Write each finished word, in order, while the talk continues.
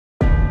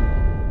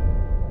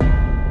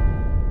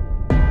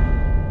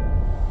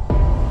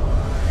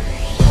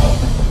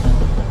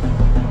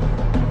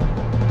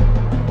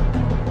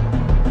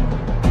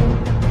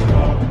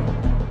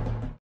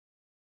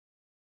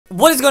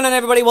What is going on,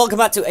 everybody? Welcome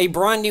back to a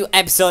brand new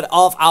episode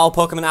of our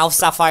Pokemon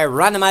Sapphire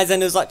Randomizer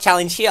Nuzlocke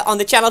challenge here on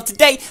the channel.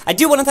 Today, I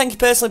do want to thank you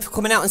personally for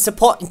coming out and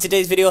supporting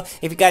today's video.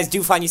 If you guys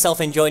do find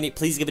yourself enjoying it,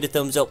 please give it a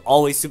thumbs up.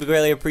 Always super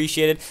greatly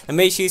appreciated. And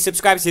make sure you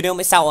subscribe so you don't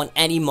miss out on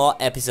any more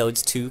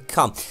episodes to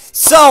come.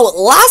 So,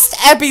 last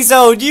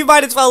episode, you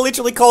might as well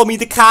literally call me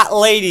the cat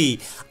lady.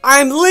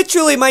 I'm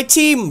literally, my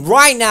team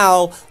right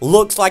now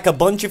looks like a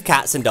bunch of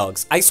cats and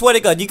dogs. I swear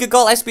to God, you could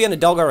call SBN a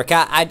dog or a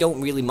cat. I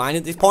don't really mind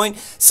at this point.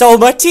 So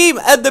my team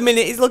at the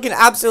minute is looking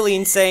absolutely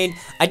insane.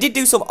 I did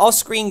do some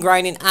off-screen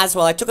grinding as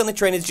well. I took on the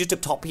trainers just up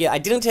top here. I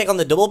didn't take on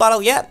the double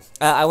battle yet.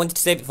 I wanted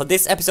to save it for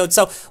this episode.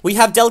 So we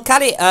have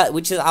Delcatty,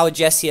 which is our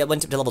Jess here,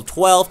 went up to level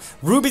 12.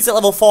 Ruby's at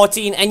level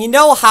 14. And you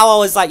know how I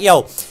was like,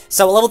 yo,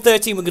 so at level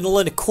 13 we're going to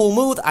learn a cool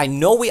move. I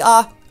know we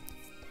are.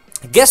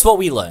 Guess what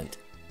we learned?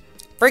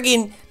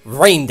 Friggin'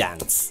 Rain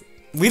Dance.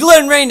 We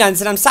learned Rain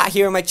Dance and I'm sat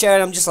here in my chair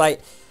and I'm just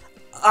like,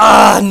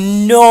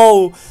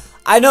 no.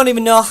 I don't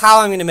even know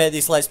how I'm going to make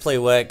this Let's Play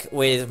work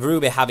with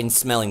Ruby having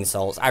smelling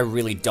salts. I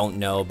really don't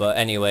know, but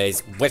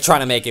anyways, we're trying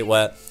to make it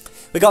work.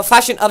 We got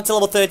Fashion up to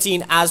level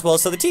 13 as well,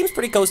 so the team's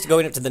pretty close to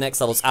going up to the next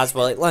levels as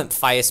well. It learned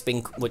Fire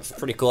Spin, which is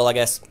pretty cool, I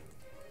guess.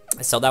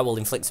 So that will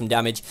inflict some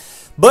damage.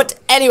 But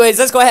anyways,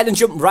 let's go ahead and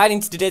jump right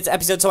into today's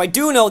episode. So I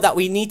do know that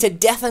we need to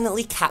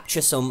definitely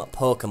capture some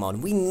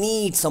Pokemon. We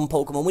need some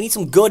Pokemon. We need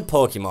some good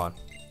Pokemon.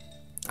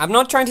 I'm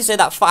not trying to say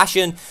that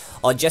Fashion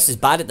or just as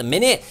bad at the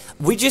minute.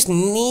 We just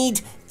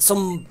need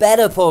some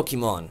better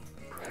Pokemon.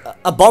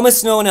 A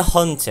Abomasnow and a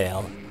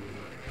Huntail.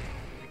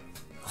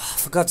 Oh,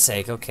 for God's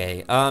sake,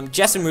 okay.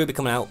 Jess and Ruby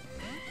coming out.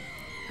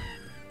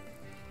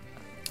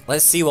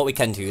 Let's see what we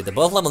can do. They're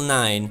both level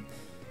 9.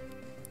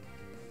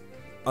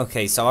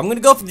 Okay, so I'm going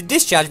to go for the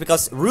Discharge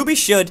because Ruby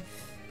should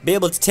be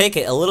able to take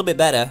it a little bit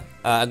better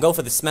and go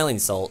for the Smelling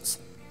Salts.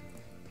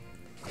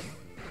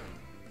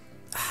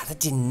 That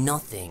did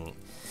nothing.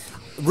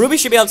 Ruby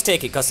should be able to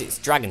take it because it's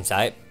Dragon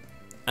type.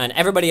 And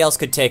everybody else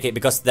could take it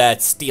because they're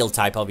Steel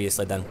type,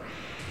 obviously, then.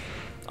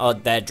 Or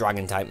they're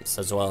Dragon types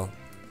as well.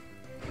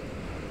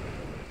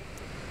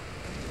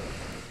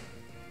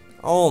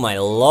 Oh my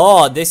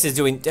lord, this is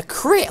doing a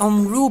crit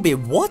on Ruby,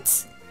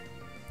 what?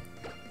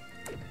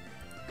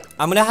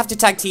 I'm gonna have to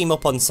tag team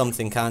up on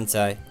something, can't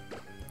I?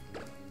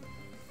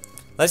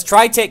 Let's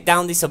try take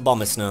down this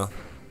Abomasnow.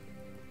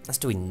 That's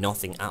doing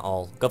nothing at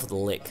all. Go for the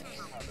lick.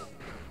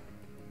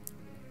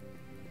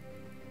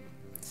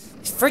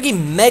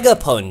 Friggin' Mega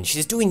Punch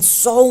is doing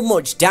so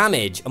much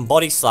damage. And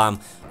Body Slam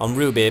on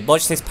Ruby.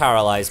 Watch this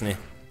paralyze me.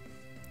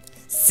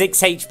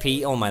 6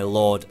 HP, oh my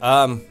lord.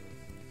 I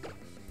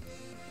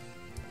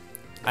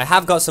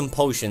have got some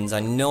potions.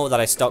 I know that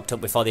I stocked up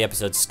before the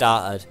episode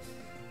started.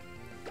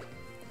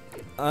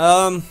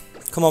 Come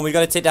on, we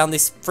gotta take down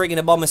this friggin'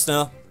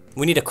 Abomasnow.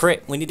 We need a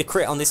crit. We need a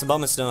crit on this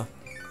Abomasnow.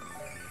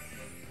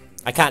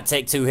 I can't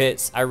take 2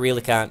 hits. I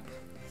really can't.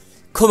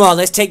 Come on,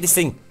 let's take this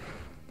thing.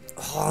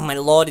 Oh my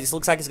lord, it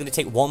looks like it's gonna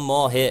take 1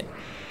 more hit.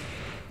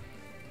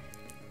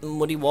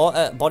 Muddy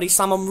Water. Body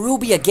Slam on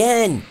Ruby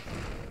again.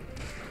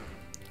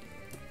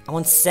 I'm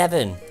on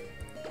 7.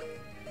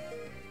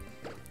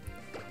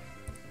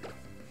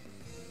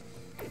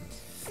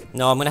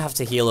 No, I'm gonna have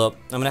to heal up.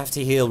 I'm gonna have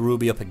to heal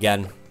Ruby up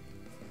again.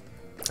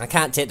 I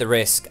can't take the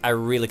risk. I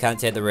really can't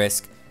take the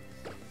risk.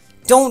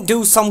 Don't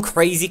do some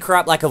crazy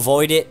crap like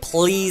avoid it.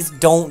 Please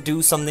don't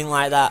do something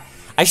like that.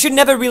 I should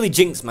never really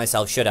jinx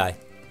myself, should I?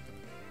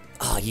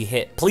 Oh, you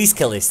hit. Please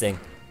kill this thing.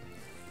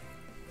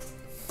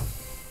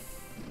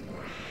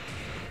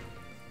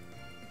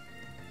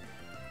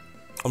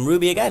 On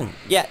Ruby again.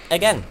 Yeah,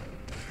 again.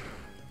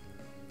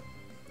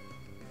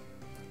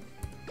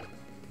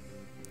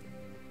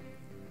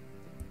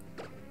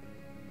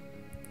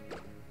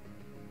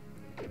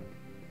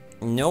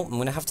 Nope, I'm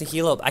gonna have to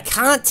heal up. I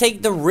can't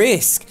take the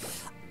risk.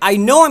 I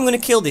know I'm gonna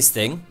kill this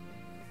thing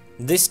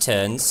this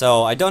turn,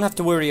 so I don't have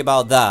to worry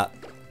about that.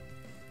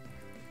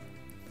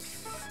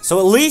 So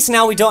at least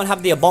now we don't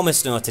have the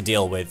Abomasnow to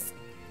deal with.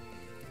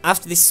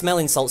 After this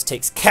Smelling Salts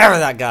takes care of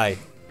that guy.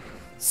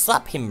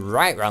 Slap him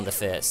right round the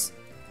face.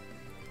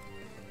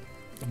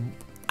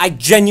 I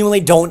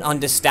genuinely don't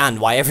understand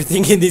why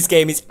everything in this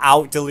game is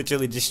out to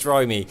literally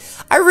destroy me.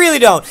 I really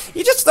don't.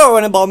 You just throw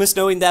an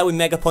Abomasnow in there with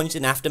Mega Punch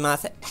and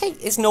Aftermath. Hey,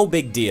 it's no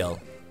big deal.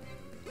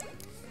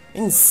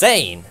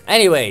 Insane.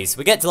 Anyways,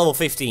 we get to level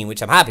 15,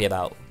 which I'm happy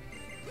about.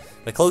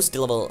 We're close to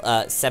level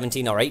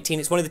 17 or 18.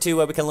 It's one of the two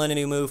where we can learn a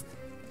new move.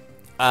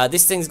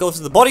 This thing goes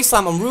to the Body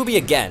Slam on Ruby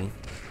again.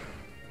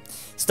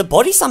 It's the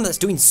Body Slam that's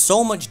doing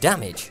so much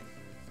damage.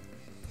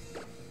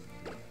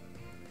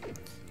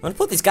 I'm gonna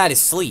put this guy to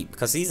sleep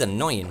because he's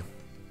annoying.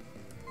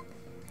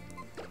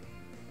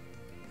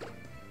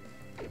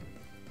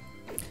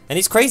 And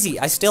it's crazy,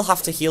 I still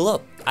have to heal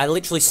up. I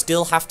literally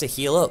still have to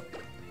heal up.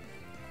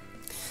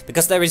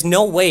 Because there is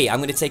no way I'm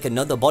gonna take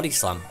another Body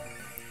Slam.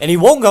 And he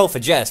won't go for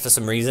Jess for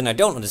some reason, I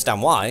don't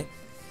understand why.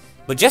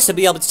 But Jess will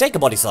be able to take a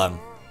Body Slam.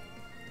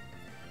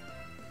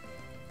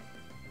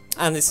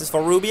 And this is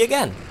for Ruby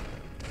again.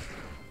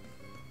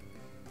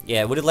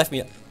 Yeah, it would have left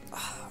me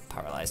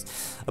paralyzed.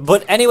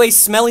 But anyway,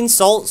 smelling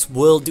salts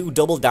will do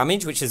double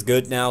damage, which is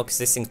good now because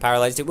this thing's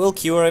paralyzed. It will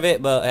cure a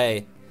bit, but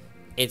hey,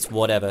 it's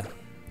whatever.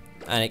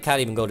 And it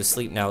can't even go to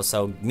sleep now,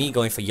 so me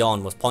going for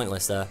yawn was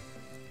pointless there.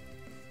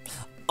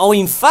 Oh,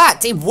 in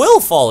fact, it will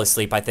fall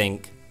asleep, I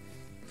think.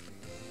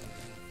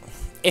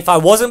 If I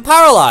wasn't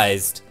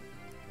paralyzed.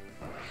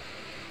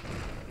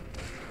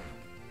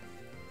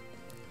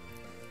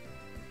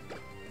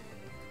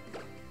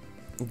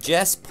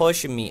 Just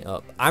pushing me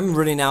up. I'm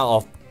running out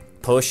of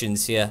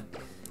potions here.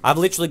 I've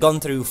literally gone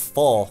through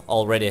 4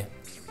 already.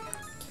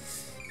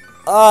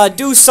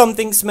 Do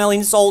something,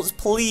 smelling salts.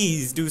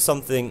 Please do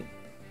something.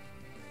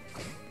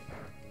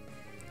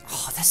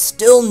 Oh, there's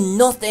still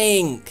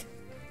nothing.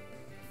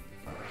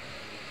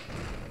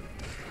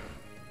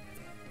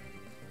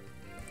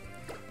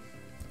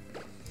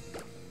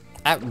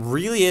 That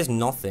really is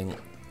nothing.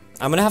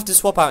 I'm gonna have to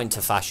swap out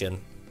into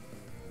fashion.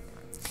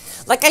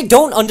 Like, I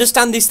don't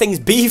understand this thing's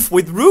beef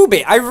with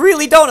Ruby. I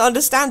really don't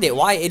understand it.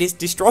 Why it is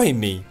destroying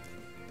me.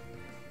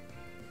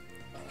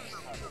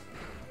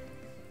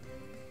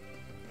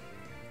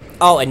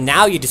 Oh, and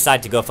now you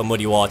decide to go for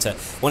muddy water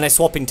when I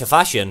swap into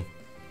fashion.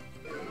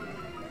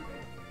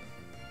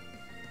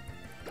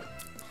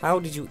 How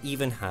did you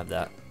even have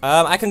that?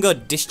 I can go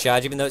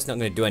discharge even though it's not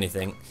going to do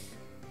anything.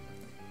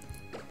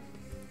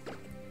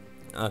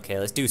 Okay,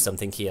 let's do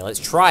something here. Let's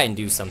try and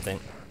do something.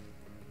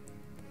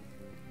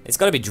 It's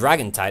got to be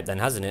dragon type then,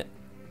 hasn't it?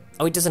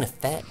 Oh, it doesn't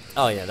affect.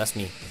 Oh yeah, that's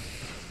me.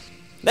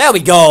 There we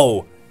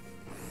go!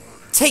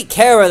 Take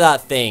care of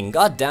that thing.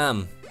 God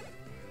damn.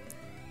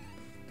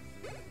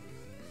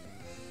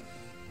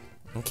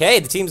 Okay,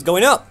 the team's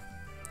going up.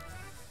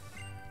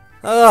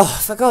 Oh,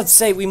 for God's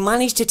sake, we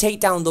managed to take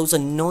down those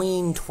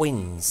annoying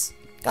twins.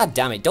 God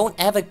damn it, don't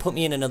ever put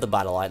me in another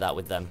battle like that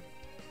with them.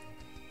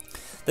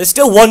 There's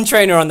still one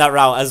trainer on that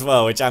route as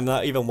well, which I'm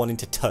not even wanting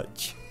to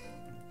touch.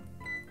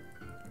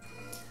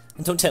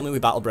 And don't tell me we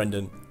battle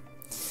Brendan.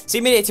 So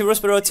you made it to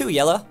Rustboro 2,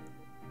 Yellow.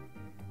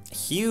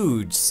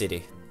 Huge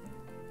city.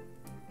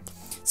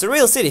 It's a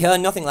real city, huh?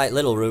 Nothing like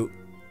Little Root.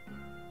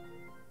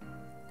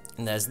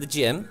 And there's the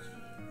gym.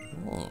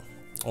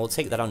 We'll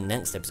take that on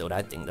next episode,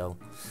 I think, though.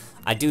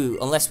 I do,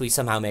 unless we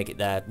somehow make it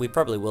there. We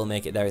probably will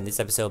make it there in this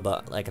episode,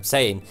 but like I'm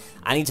saying,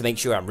 I need to make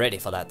sure I'm ready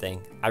for that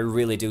thing. I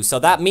really do. So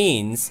that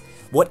means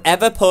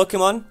whatever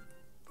Pokemon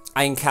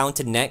I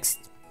encounter next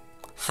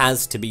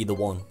has to be the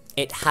one.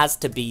 It has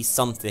to be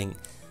something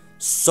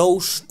so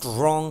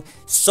strong,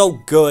 so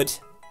good,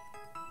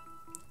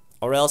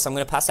 or else I'm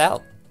going to pass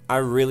out. I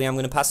really am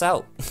going to pass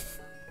out.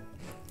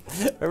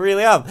 I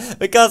really am,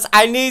 because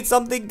I need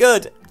something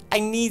good. I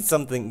need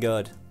something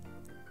good.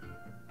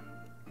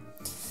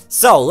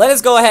 So, let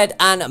us go ahead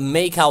and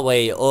make our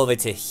way over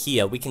to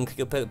here. We can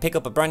pick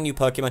up a brand new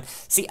Pokemon.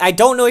 See, I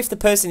don't know if the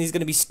person is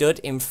going to be stood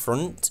in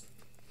front.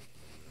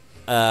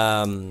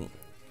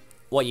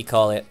 What you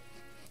call it?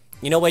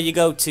 You know where you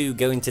go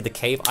into the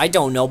cave? I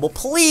don't know, but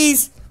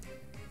please!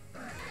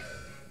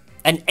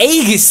 An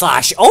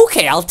Aegislash!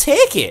 Okay, I'll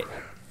take it!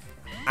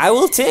 I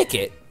will take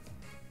it.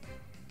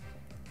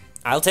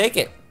 I'll take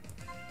it.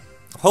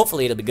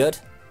 Hopefully it'll be good.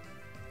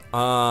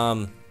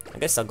 I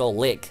guess I'll go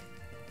lick.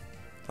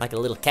 Like a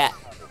little cat.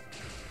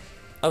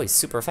 Oh, he's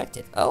super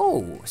effective.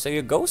 Oh, so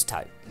you're ghost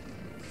type.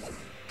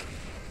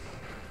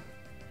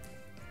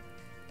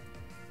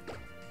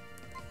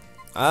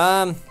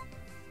 I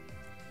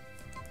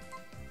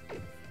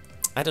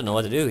don't know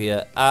what to do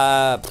here.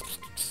 I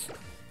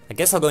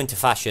guess I'll go into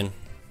fashion.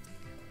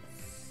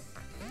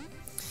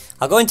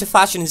 I'll go into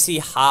fashion and see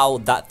how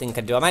that thing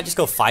can do. I might just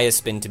go fire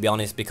spin, to be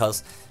honest,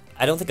 because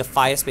I don't think a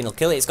fire spin will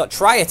kill it. It's got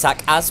tri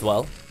attack as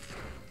well.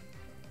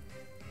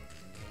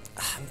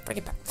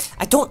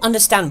 I don't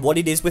understand what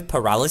it is with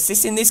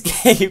paralysis in this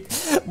game.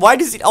 Why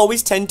does it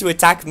always tend to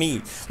attack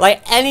me?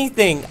 Like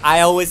anything,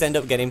 I always end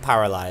up getting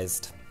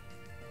paralyzed.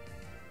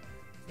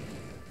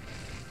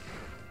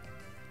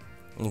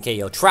 Okay,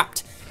 you're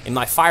trapped in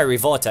my fiery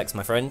vortex,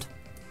 my friend.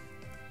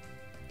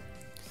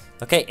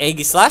 Okay,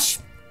 Aegislash.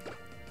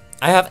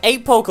 I have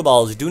 8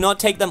 Pokeballs. Do not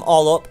take them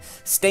all up.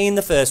 Stay in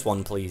the first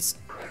one, please.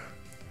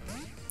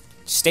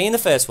 Stay in the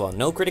first one.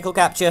 No critical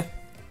capture.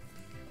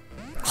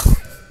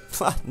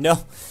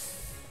 No.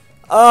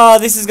 Oh,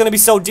 this is going to be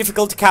so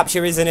difficult to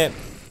capture, isn't it?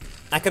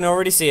 I can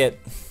already see it.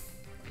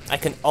 I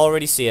can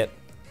already see it.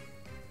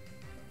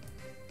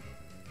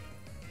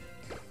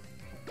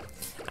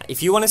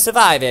 If you want to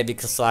survive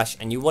Aegislash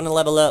and you want to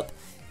level up,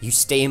 you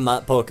stay in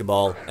that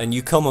Pokeball and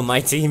you come on my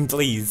team,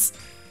 please.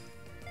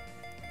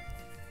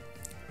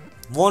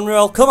 1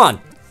 roll, come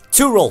on.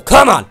 2 roll,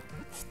 come on.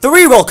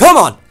 3 roll, come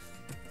on.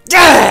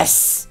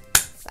 Yes!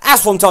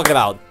 That's what I'm talking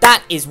about.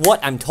 That is what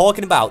I'm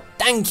talking about.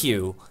 Thank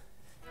you.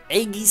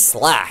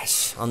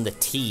 Aegislash on the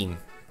team.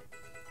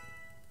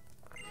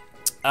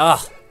 Ugh.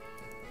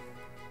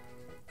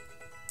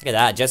 Look at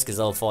that. Jessica's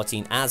level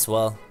 14 as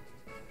well.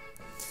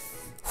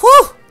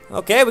 Whew!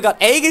 Okay, we got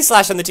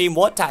Aegislash on the team.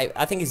 What type?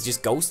 I think he's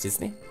just Ghost,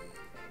 isn't he?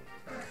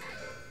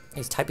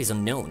 His type is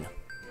unknown.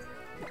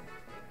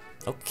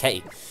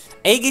 Okay.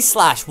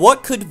 Aegislash,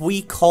 what could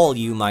we call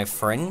you, my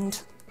friend?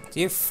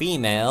 You're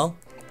female.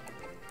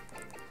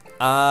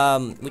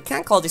 We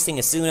can't call this thing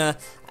Asuna.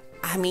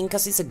 I mean,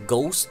 because it's a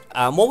ghost.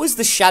 What was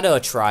the Shadow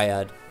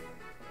Triad?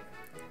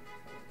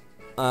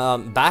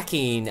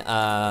 Backing,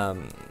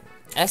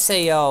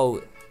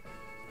 SAO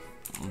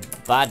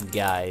bad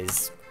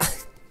guys.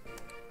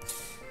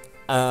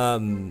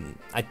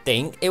 I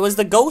think it was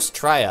the Ghost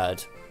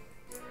Triad.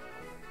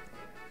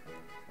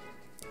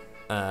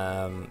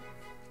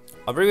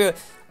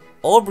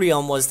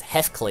 Aubryon was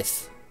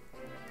Heathcliff.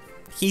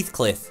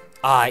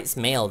 Ah, it's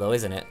male though,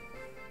 isn't it?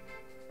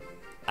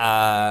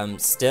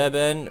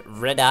 Sturban,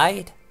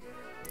 Red-Eyed,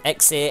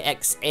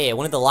 XA,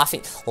 one of the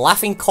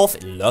laughing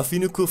coffin.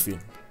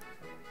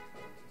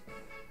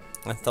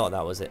 I thought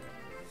that was it.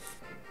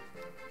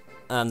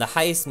 The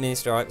highest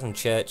minister arc from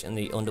Church and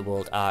the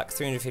Underworld arc,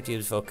 350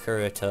 years before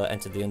Kurito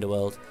entered the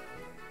Underworld.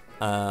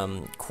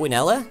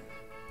 Quinella?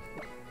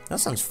 That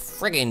sounds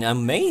friggin'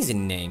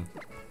 amazing name.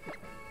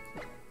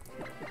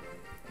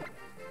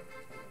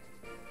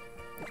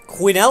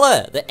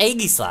 Quinella, the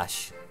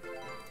Aegislash.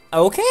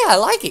 Okay, I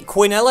like it.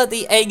 Quinella,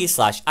 the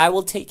Aegislash. I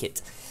will take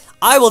it.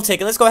 I will take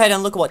it. Let's go ahead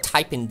and look at what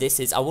typing this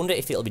is. I wonder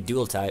if it'll be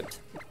dual typed.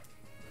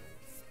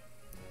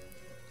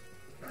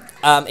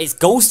 It's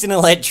Ghost and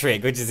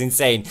Electric, which is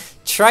insane.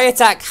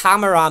 Tri-Attack,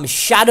 Hammer Arm,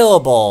 Shadow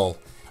Ball.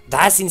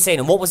 That's insane.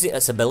 And what was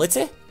its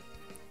ability?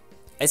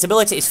 Its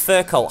ability is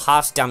Fur Coat,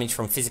 half damage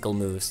from physical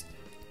moves.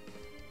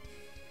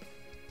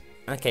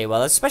 Okay,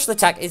 well, its special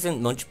attack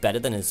isn't much better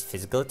than his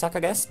physical attack, I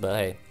guess. But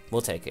hey,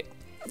 we'll take it.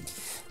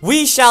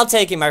 We shall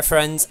take it, my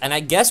friends. And I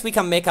guess we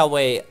can make our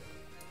way...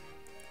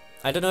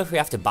 I don't know if we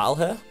have to battle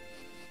her.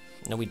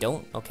 No, we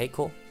don't. Okay,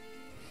 cool.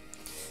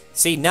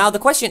 See, now the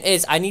question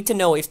is, I need to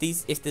know if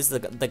this is the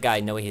guy.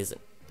 No, he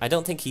isn't. I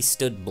don't think he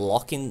stood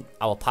blocking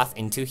our path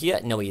into here.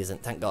 No, he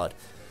isn't. Thank God.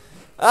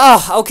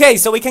 Ah, okay,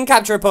 so we can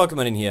capture a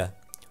Pokemon in here.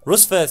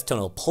 Rustfirth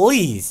Tunnel,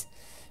 please.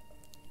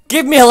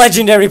 Give me a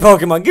legendary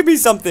Pokemon. Give me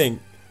something.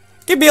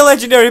 Give me a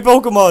legendary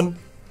Pokemon.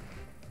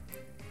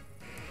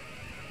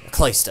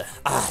 Cloyster.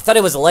 Ah, I thought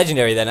it was a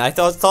legendary then. I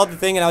thought the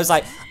thing and I was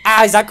like,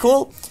 ah, is that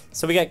cool?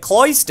 So we get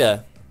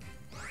Cloyster.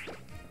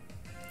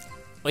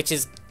 Which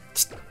is...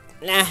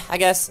 Nah, I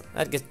guess.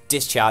 I'd get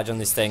discharge on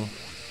this thing.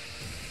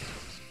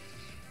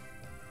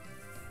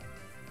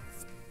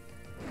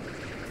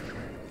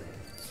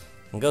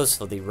 And goes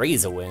for the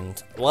Razor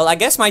Wind. Well, I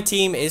guess my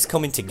team is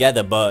coming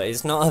together, but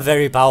it's not a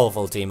very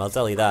powerful team, I'll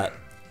tell you that.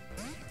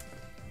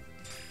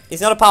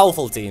 It's not a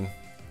powerful team.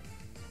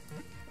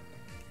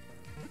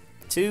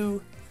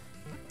 2,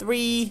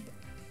 3,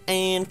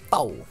 and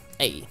 4.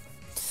 Hey.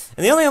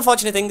 And the only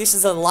unfortunate thing, this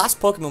is the last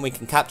Pokemon we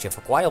can capture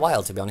for quite a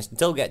while, to be honest,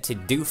 until we get to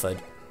Dewford.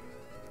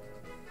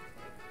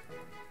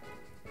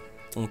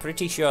 I'm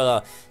pretty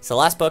sure it's the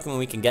last Pokemon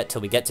we can get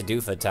till we get to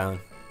Dewford Town.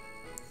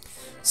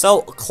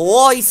 So,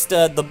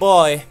 Cloyster, the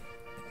boy.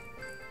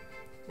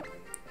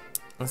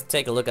 Let's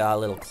take a look at our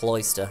little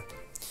Cloyster.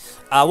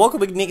 What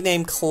could we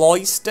nickname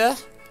Cloyster?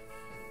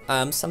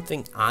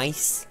 Something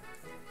ice.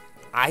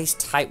 Ice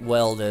type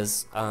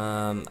welders.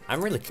 I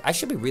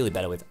should be really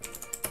better with it.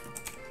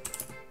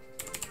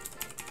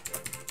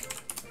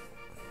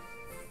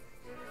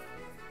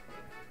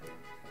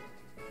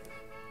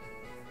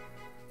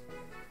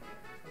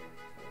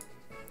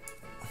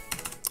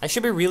 I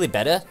should be really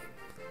better.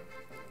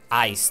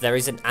 Ice. There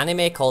is an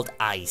anime called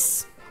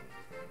Ice.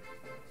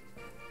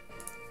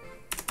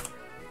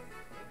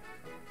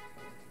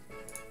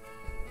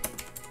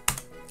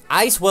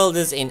 Ice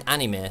welders in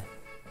anime.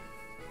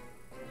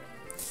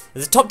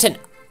 There's a top 10.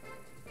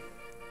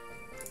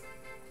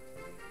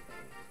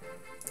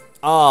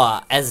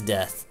 Ah,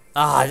 Esdeath.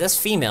 Ah, that's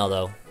female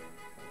though.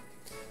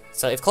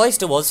 So if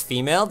Cloyster was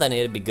female, then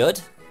it'd be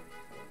good.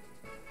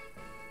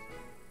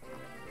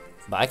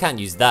 But I can't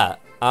use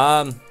that.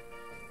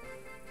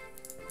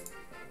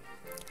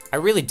 I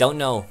really don't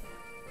know.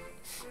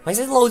 Why is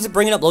it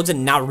bringing up loads of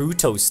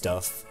Naruto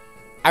stuff?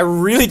 I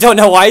really don't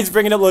know why it's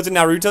bringing up loads of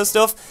Naruto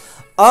stuff.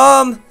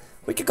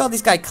 We could call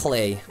this guy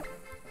Clay.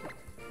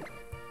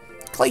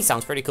 Clay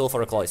sounds pretty cool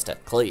for a Cloyster.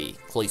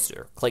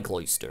 Cloyster.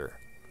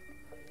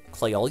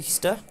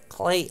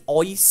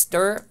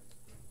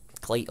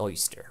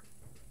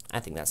 I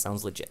think that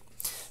sounds legit.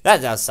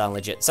 That does sound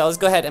legit. So let's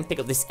go ahead and pick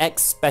up this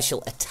X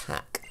special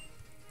attack.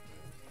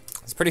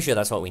 I'm pretty sure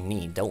that's what we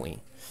need, don't we?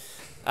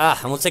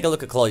 And we'll take a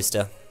look at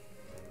Cloyster.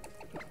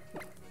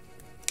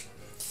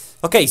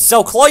 Okay,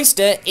 so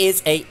Cloyster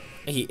is he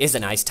is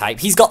an ice type.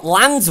 He's got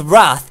Land's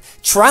Wrath,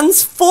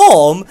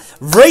 Transform,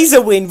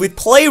 Razor Wind with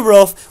Play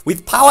Rough,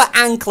 with Power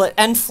Anklet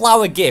and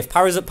Flower Gift.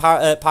 Powers up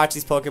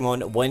party's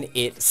Pokemon when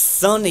it's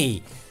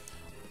sunny.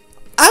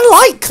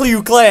 I like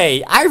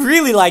Clay. I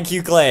really like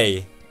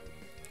Clay.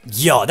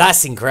 Yo,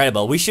 that's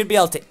incredible. We should be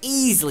able to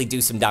easily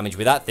do some damage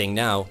with that thing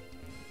now.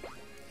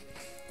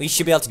 We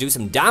should be able to do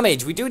some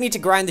damage. We do need to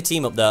grind the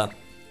team up though.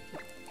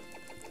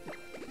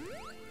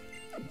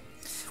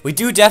 We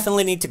do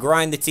definitely need to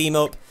grind the team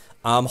up.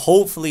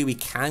 Hopefully we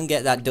can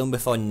get that done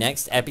before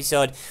next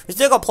episode. We've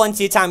still got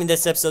plenty of time in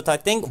this episode. I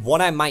think what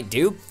I might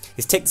do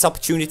is take this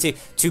opportunity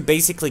to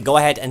basically go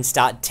ahead and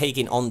start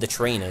taking on the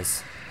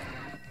trainers.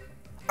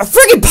 A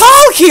friggin'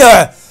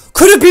 Palkia!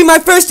 Could it be my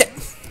first...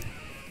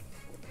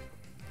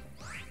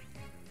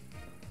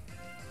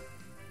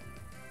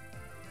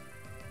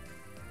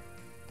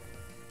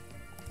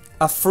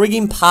 A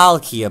friggin'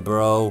 Palkia,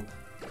 bro.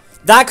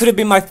 That could have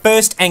been my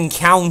first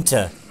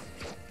encounter.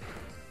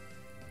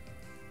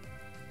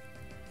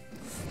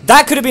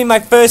 That could have been my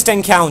first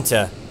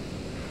encounter.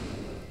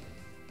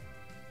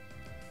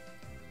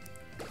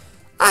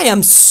 I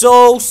am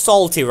so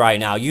salty right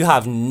now. You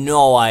have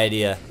no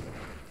idea.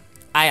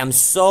 I am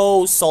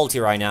so salty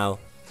right now.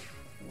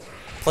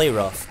 Play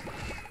rough.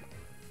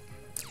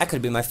 That could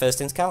have been my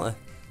first encounter.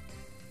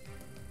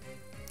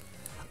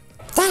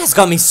 That has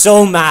got me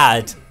so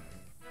mad.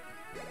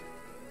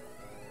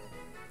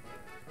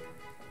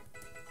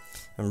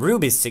 And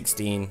Ruby's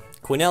 16.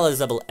 Quinella's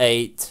level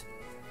 8.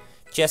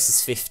 Jess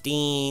is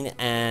 15.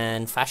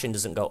 And Fashion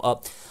doesn't go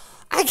up.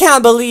 I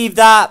can't believe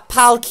that.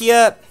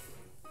 Palkia.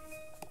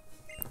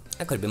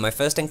 That could have been my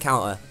first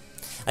encounter.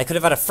 I could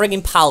have had a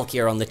friggin'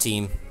 Palkia on the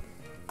team.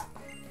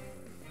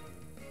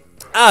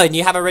 Oh, and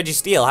you have a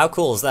Registeel. How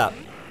cool is that?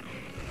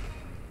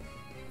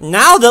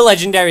 Now the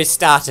legendaries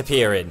start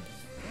appearing.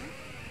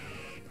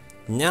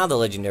 Now the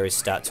legendaries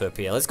start to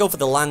appear. Let's go for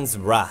the Land's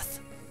Wrath.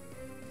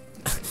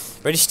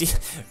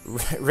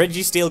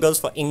 Registeel goes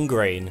for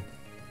Ingrain.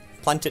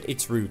 Planted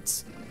its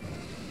roots.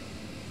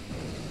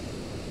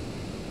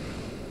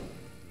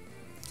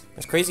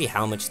 It's crazy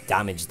how much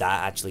damage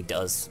that actually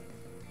does.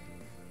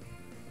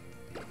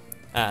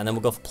 And then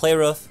we'll go for Play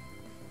Rough.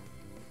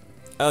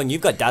 Oh, and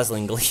you've got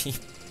Dazzling Gleam.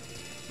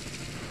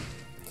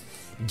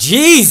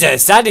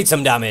 Jesus, that did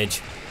some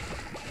damage.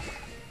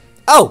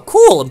 Oh,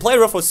 cool, and Play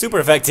Rough was super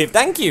effective.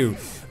 Thank you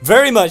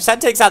very much. That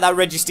takes out that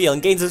Registeel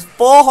and gains us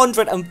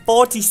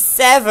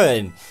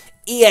 447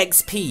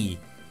 EXP.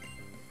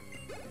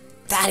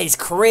 That is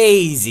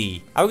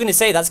crazy. I was going to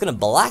say that's going to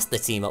blast the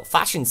team up.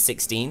 Fashion's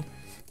 16.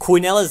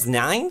 Quinella's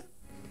 9.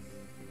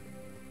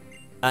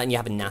 And you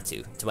have a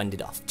Natu to end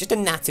it off. Just a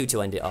Natu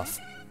to end it off.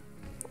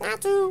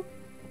 Natu.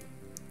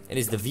 It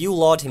is the View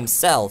Lord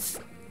himself.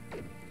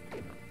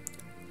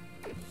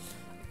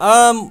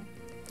 I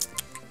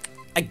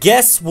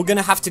guess we're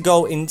gonna have to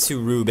go into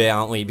Ruby,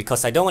 aren't we?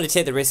 Because I don't want to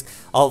take the risk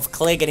of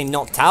Clay getting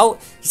knocked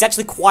out. He's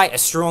actually quite a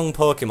strong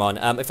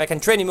Pokemon. If I can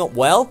train him up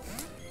well,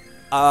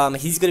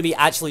 he's gonna be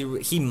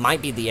he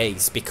might be the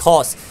ace.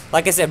 Because,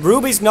 like I said,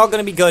 Ruby's not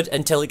gonna be good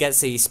until he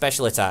gets the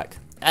special attack.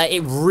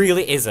 It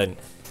really isn't.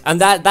 And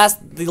that's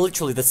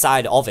literally the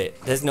side of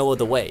it. There's no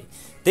other way.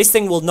 This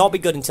thing will not be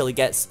good until he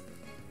gets...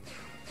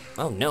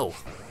 Oh no.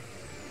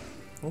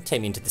 Don't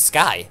take me into the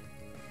sky.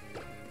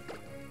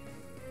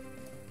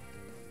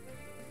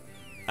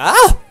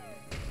 Ah!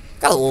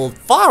 Got a little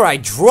far I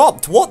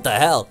dropped. What the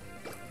hell?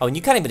 Oh, and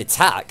you can't even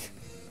attack.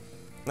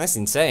 That's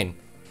insane.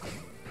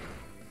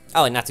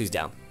 Oh, and Natu's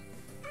down.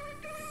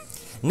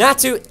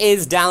 Natu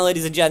is down,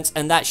 ladies and gents,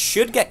 and that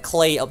should get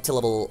Clay up to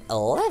level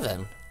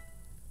 11.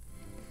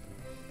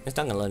 It's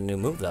not gonna learn a new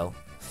move though.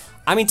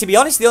 I mean, to be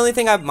honest, the only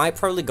thing I might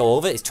probably go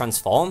over is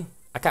Transform.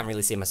 I can't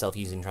really see myself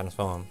using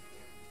Transform.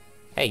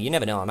 Hey, you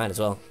never know, I might as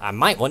well. I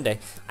might one day.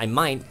 I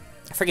might.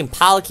 A friggin'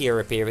 Palkia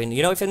appearing.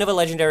 You know, if another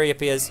legendary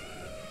appears...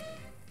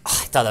 Oh,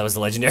 I thought that was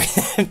a legendary.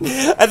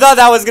 I thought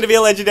that was gonna be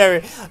a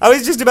legendary. I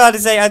was just about to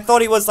say, I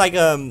thought it was like,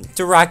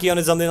 Terrakion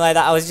or something like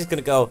that. I was just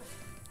gonna go...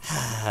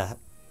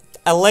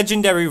 A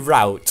legendary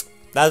route.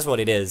 That's what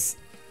it is.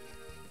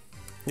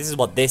 This is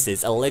what this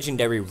is. A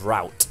legendary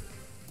route.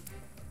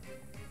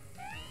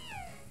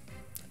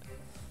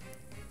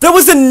 There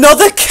was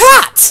another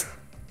cat!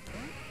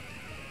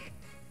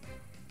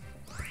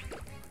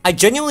 I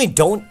genuinely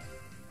don't...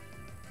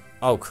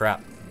 Oh,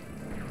 crap.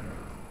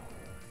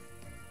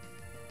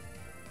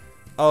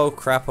 Oh,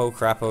 crap, oh,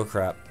 crap, oh,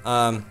 crap.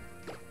 I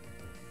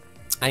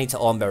need to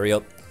Ornberry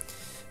up.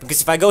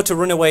 Because if I go to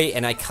run away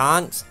and I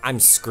can't, I'm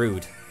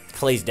screwed.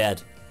 Clay's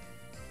dead.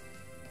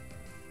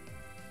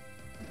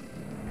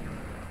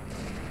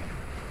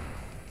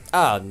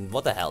 Ah,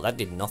 what the hell? That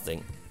did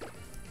nothing.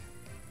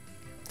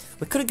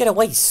 We couldn't get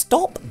away.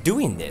 Stop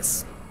doing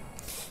this.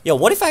 Yo,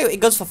 what if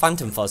it goes for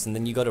Phantom Fuzz and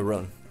then you gotta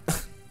run?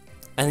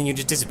 And then you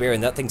just disappear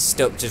and that thing's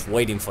stuck just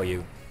waiting for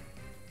you.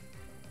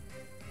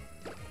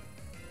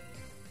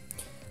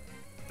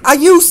 Are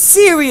you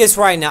serious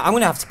right now? I'm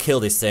gonna have to kill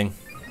this thing.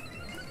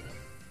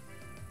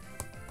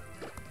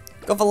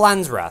 Go for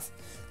Land's Wrath.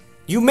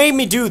 You made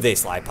me do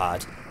this,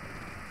 Lipard.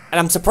 And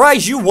I'm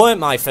surprised you weren't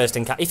my first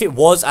encounter. If it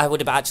was, I would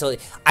have actually...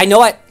 I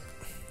know I...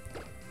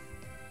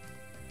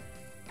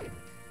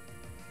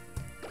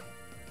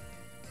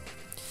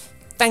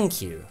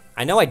 Thank you.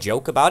 I know I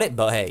joke about it,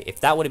 but hey,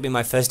 if that would have been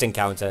my first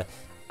encounter,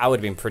 I would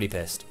have been pretty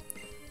pissed.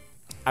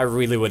 I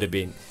really would have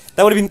been.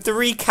 That would have been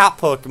 3 cat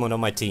Pokemon on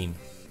my team.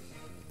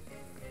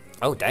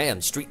 Oh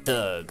damn, Street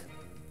Thug.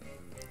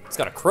 It's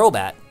got a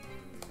Crobat.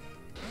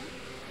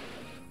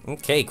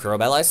 Okay,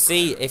 Crobat, let's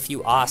see if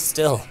you are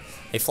still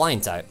a flying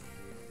type.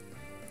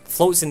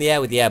 Floats in the air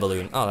with the air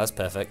balloon. Oh, that's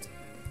perfect.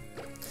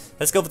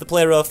 Let's go for the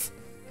Play Rough.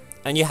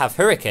 And you have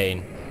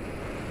Hurricane.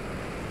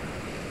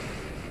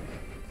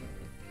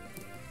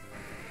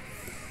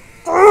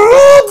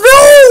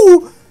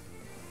 Oh no!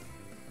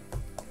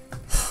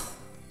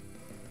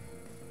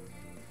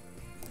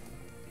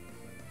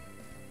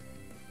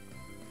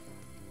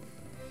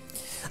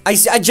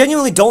 I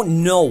genuinely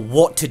don't know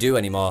what to do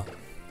anymore.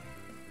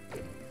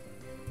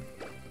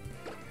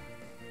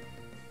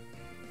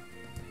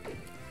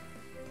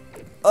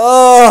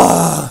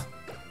 Oh!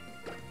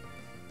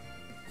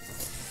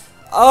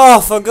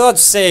 Oh, for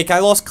God's sake, I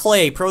lost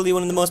Clay, probably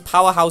one of the most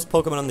powerhouse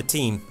Pokemon on the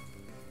team.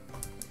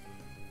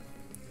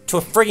 To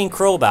a frigging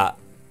Crobat.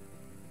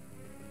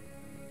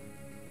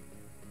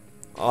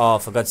 Oh,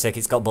 for God's sake,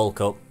 it's got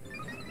bulk up.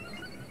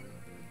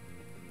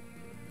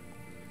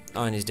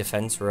 Oh, and his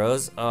defense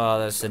rose. Oh,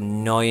 that's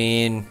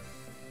annoying.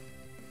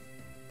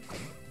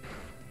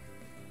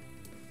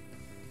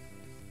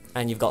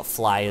 And you've got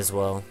Fly as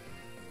well.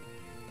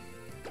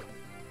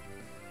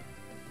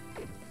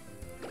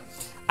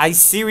 I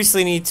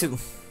seriously need to...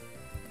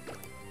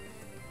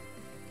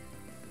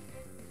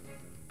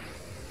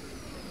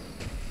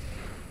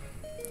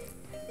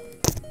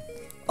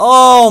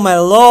 Oh, my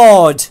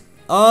lord!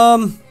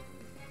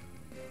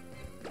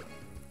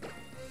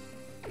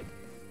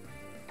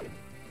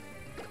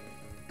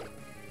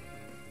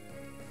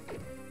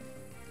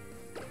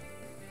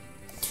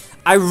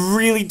 I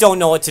really don't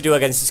know what to do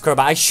against this Crobat.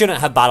 I shouldn't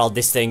have battled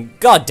this thing.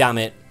 God damn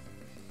it.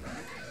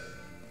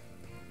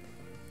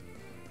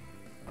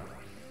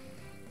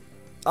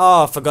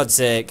 Oh, for God's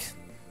sake.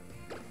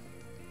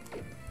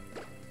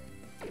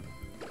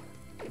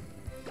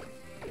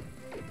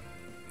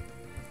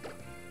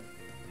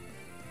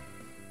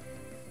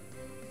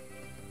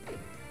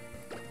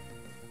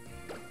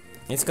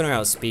 It's gonna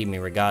outspeed me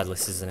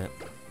regardless, isn't it?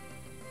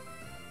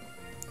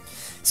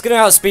 It's gonna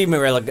outspeed me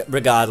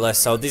regardless,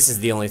 so this is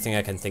the only thing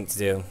I can think to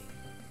do.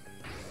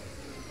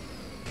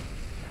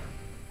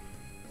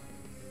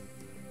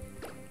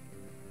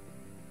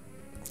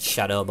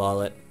 Shadow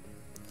Ball it.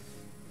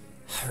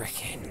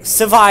 Hurricane.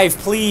 Survive,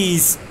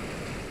 please!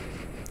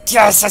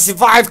 Yes, I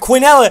survived!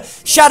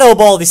 Quinella! Shadow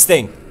Ball this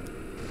thing!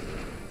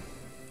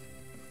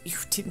 You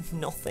did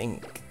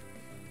nothing.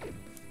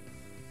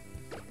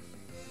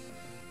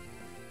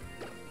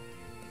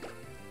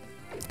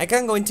 I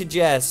can't go into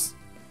Jess.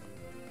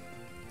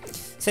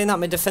 Saying that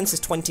my defense is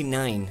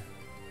 29.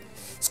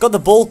 It's got the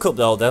bulk up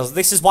though.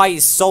 This is why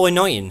it's so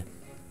annoying.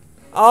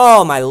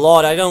 Oh my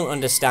lord, I don't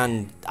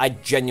understand. I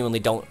genuinely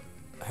don't.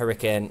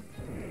 Hurricane.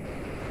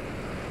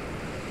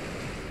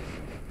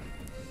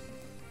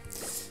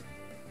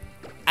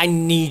 I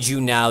need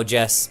you now,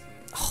 Jess.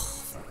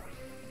 Oh.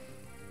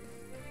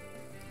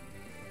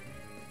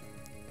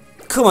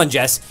 Come on,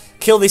 Jess.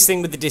 Kill this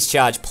thing with the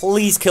discharge.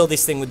 Please kill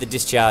this thing with the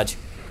discharge.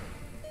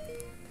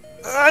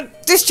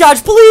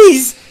 Discharge,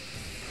 please!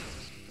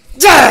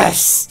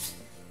 Yes!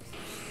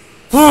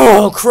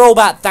 Oh,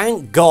 Crobat,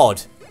 thank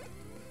God.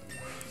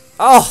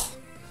 Oh,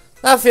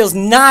 that feels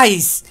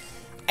nice.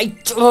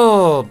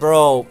 Oh,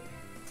 bro.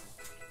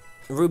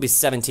 Ruby's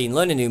 17.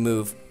 Learn a new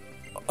move.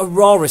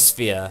 Aurora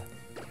Sphere.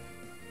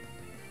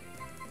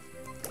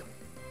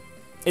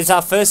 It's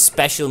our first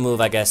special move,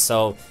 I guess,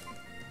 so...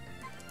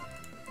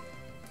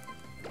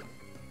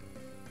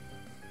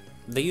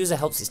 The user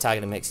helps its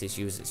target and makes it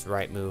use its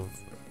right move.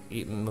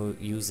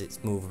 Use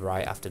its move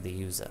right after the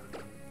user.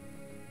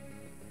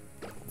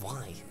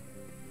 Why?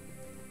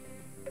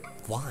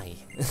 Why?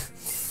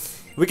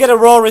 We get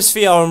Aurora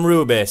Sphere on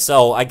Ruby,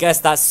 so I guess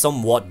that's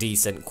somewhat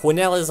decent.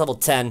 Quinella's level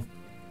 10.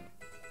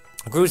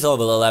 Gru's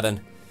level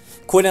 11.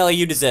 Quinella,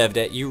 you deserved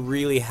it. You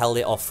really held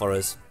it off for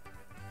us.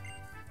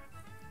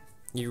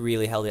 You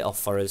really held it off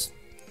for us.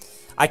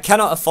 I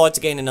cannot afford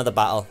to gain another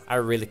battle. I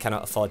really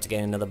cannot afford to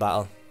gain another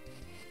battle.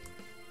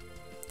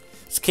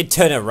 This kid,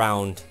 turn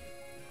around.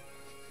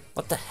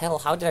 What the hell?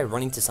 How did I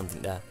run into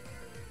something there?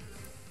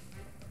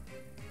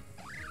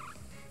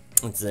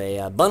 It's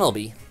a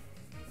Bunnelby.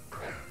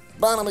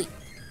 Bunnelby.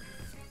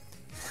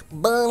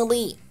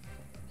 Bunnelby.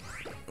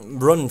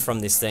 Run from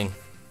this thing.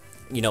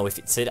 You know, if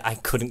it said I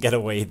couldn't get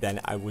away,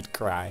 then I would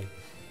cry.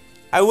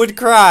 I would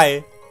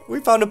cry. We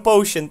found a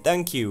potion,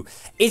 thank you.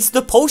 It's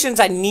the potions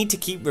I need to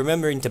keep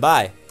remembering to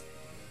buy.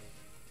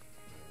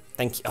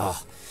 Thank you.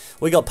 Oh,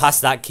 we got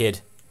past that kid.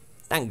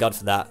 Thank God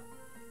for that.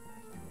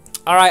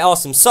 Alright,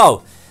 awesome.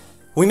 So,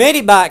 we made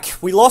it back.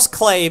 We lost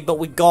Clay, but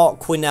we got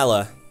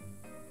Quinella.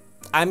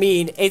 I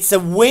mean, it's a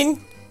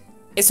win.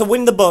 It's a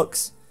win in the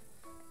books.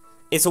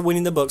 It's a win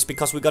in the books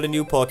because we got a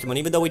new Pokemon,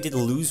 even though we did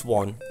lose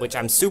one. Which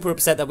I'm super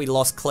upset that we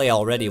lost Clay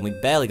already and we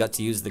barely got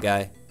to use the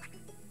guy.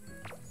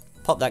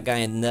 Pop that guy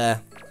in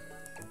there.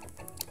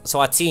 So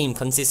our team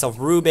consists of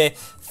Ruby,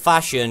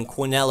 Fashion,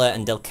 Quinella,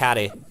 and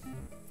Delcatty.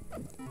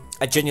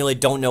 I genuinely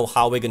don't know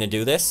how we're going to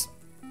do this.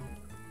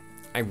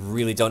 I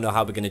really don't know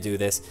how we're going to do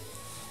this.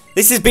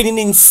 This has been an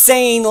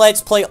insane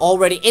Let's Play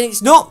already. And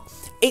it's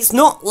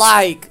not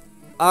like,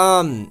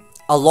 a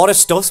lot of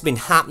stuff's been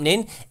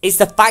happening. It's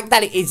the fact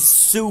that it is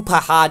super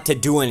hard to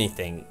do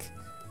anything.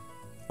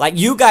 Like,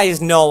 you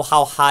guys know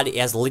how hard it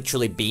has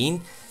literally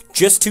been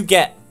just to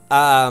get,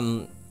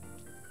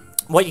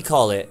 what you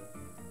call it?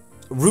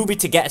 Ruby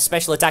to get a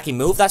special attacking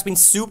move. That's been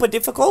super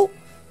difficult.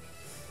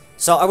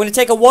 So I'm going to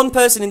take a one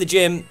person in the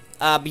gym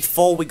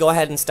before we go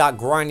ahead and start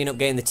grinding up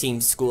getting the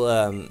team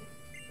school.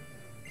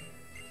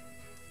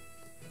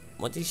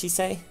 What did she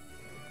say?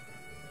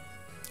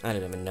 I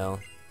don't even know.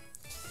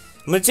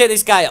 I'm going to take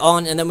this guy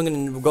on, and then we're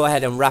going to go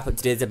ahead and wrap up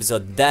today's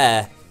episode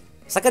there.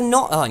 It's like a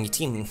not. Oh, on your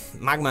team,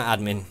 Magma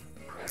admin.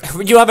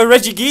 You have a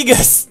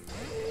Regigigas.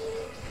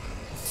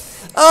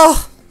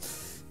 Oh,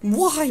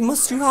 why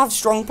must you have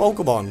strong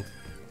Pokemon?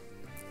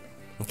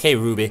 Okay,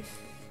 Ruby.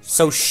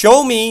 So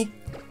show me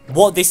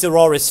what this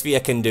Aurora Sphere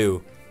can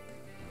do.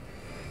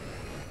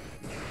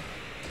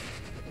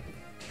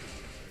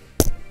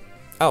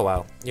 Oh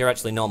wow, you're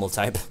actually normal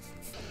type.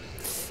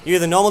 You're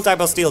either normal type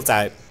or steel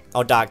type,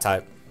 or dark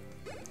type.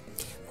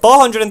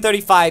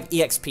 435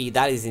 EXP,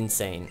 that is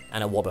insane.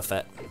 And a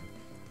Wobbuffet.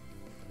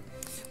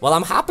 Well,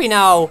 I'm happy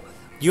now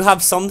you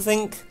have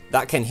something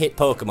that can hit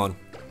Pokemon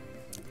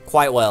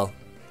quite well.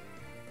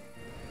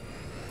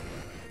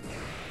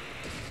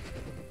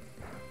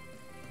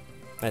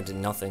 That did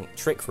nothing.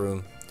 Trick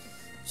Room.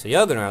 So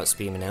you're gonna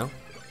outspeed me now.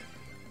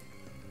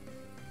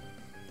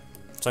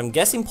 So I'm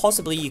guessing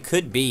possibly you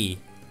could be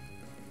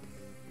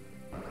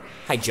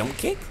high jump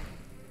kick?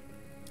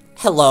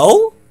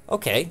 Hello?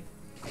 Okay.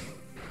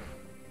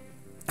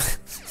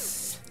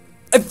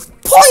 A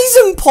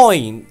poison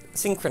point!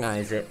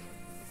 Synchronize it.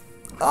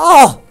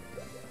 Oh!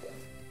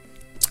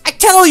 I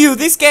tell you,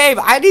 this game,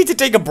 I need to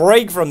take a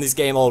break from this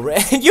game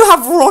already. You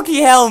have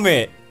Rocky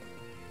Helmet!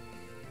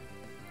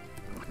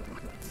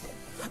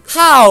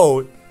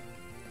 How?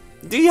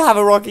 Do you have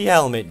a Rocky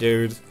Helmet,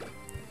 dude?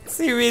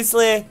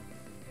 Seriously?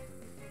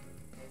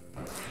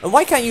 And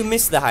why can't you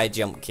miss the high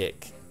jump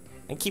kick?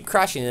 And keep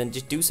crashing and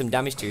just do some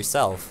damage to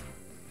yourself.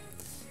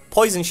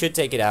 Poison should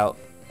take it out.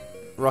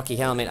 Rocky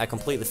Helmet, I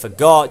completely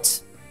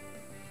forgot.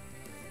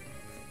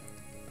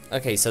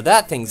 Okay, so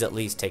that thing's at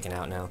least taken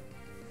out now.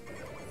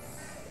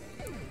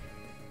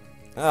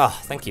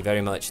 Oh, thank you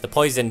very much. The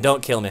poison,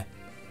 don't kill me.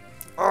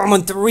 Oh, I'm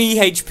on 3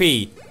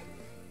 HP.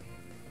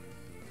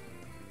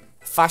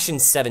 Fashion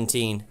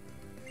 17.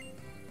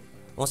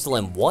 Wants to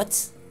learn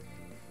what?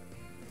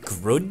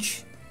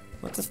 Grudge?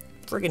 What the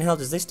friggin' hell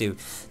does this do?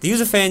 The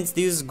user feints,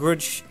 the user's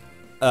grudge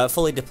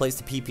fully depletes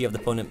the PP of the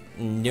opponent.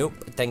 Nope,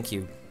 thank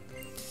you.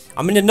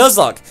 I'm in a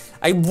Nuzlocke.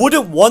 I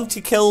wouldn't want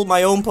to kill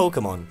my own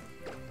Pokemon.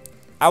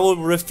 I will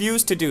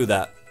refuse to do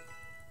that.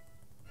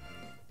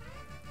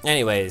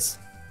 Anyways.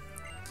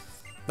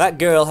 That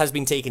girl has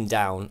been taken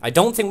down. I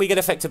don't think we get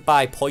affected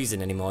by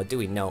poison anymore, do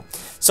we? No.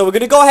 So we're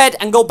going to go ahead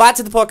and go back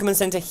to the Pokemon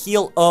Center,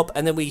 heal up,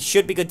 and then we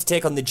should be good to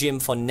take on the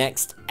gym for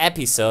next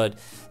episode.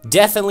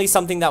 Definitely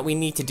something that we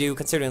need to do,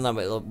 considering that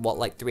we're, what,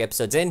 like 3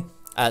 episodes in?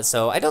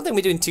 So I don't think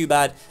we're doing too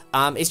bad.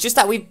 It's just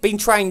that we've been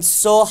trying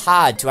so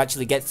hard to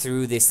actually get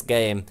through this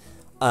game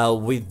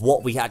with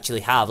what we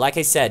actually have. Like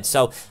I said,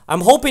 so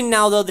I'm hoping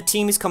now, though, the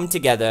team is coming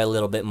together a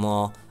little bit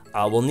more.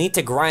 We'll need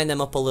to grind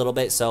them up a little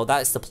bit, so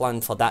that's the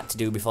plan for that to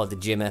do before the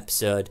gym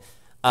episode.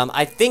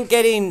 I think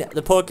getting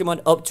the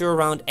Pokemon up to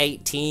around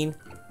 18.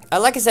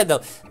 Like I said,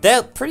 though,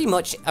 they're pretty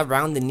much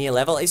around the near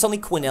level. It's only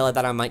Quinella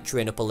that I might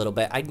train up a little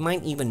bit. I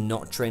might even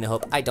not train her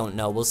up. I don't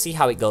know. We'll see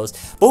how it goes.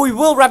 But we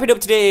will wrap it up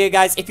today,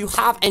 guys. If you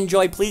have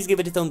enjoyed, please give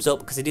it a thumbs up,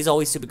 because it is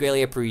always super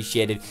greatly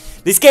appreciated.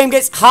 This game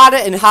gets harder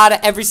and harder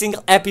every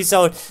single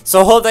episode, so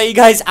I hope that you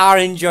guys are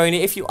enjoying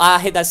it. If you are,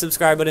 hit that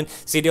subscribe button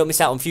so you don't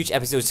miss out on future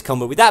episodes to come.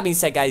 But with that being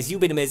said, guys,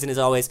 you've been amazing as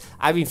always.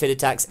 I've been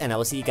FeintAttacks, and I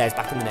will see you guys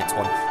back in the next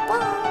one.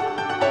 Bye!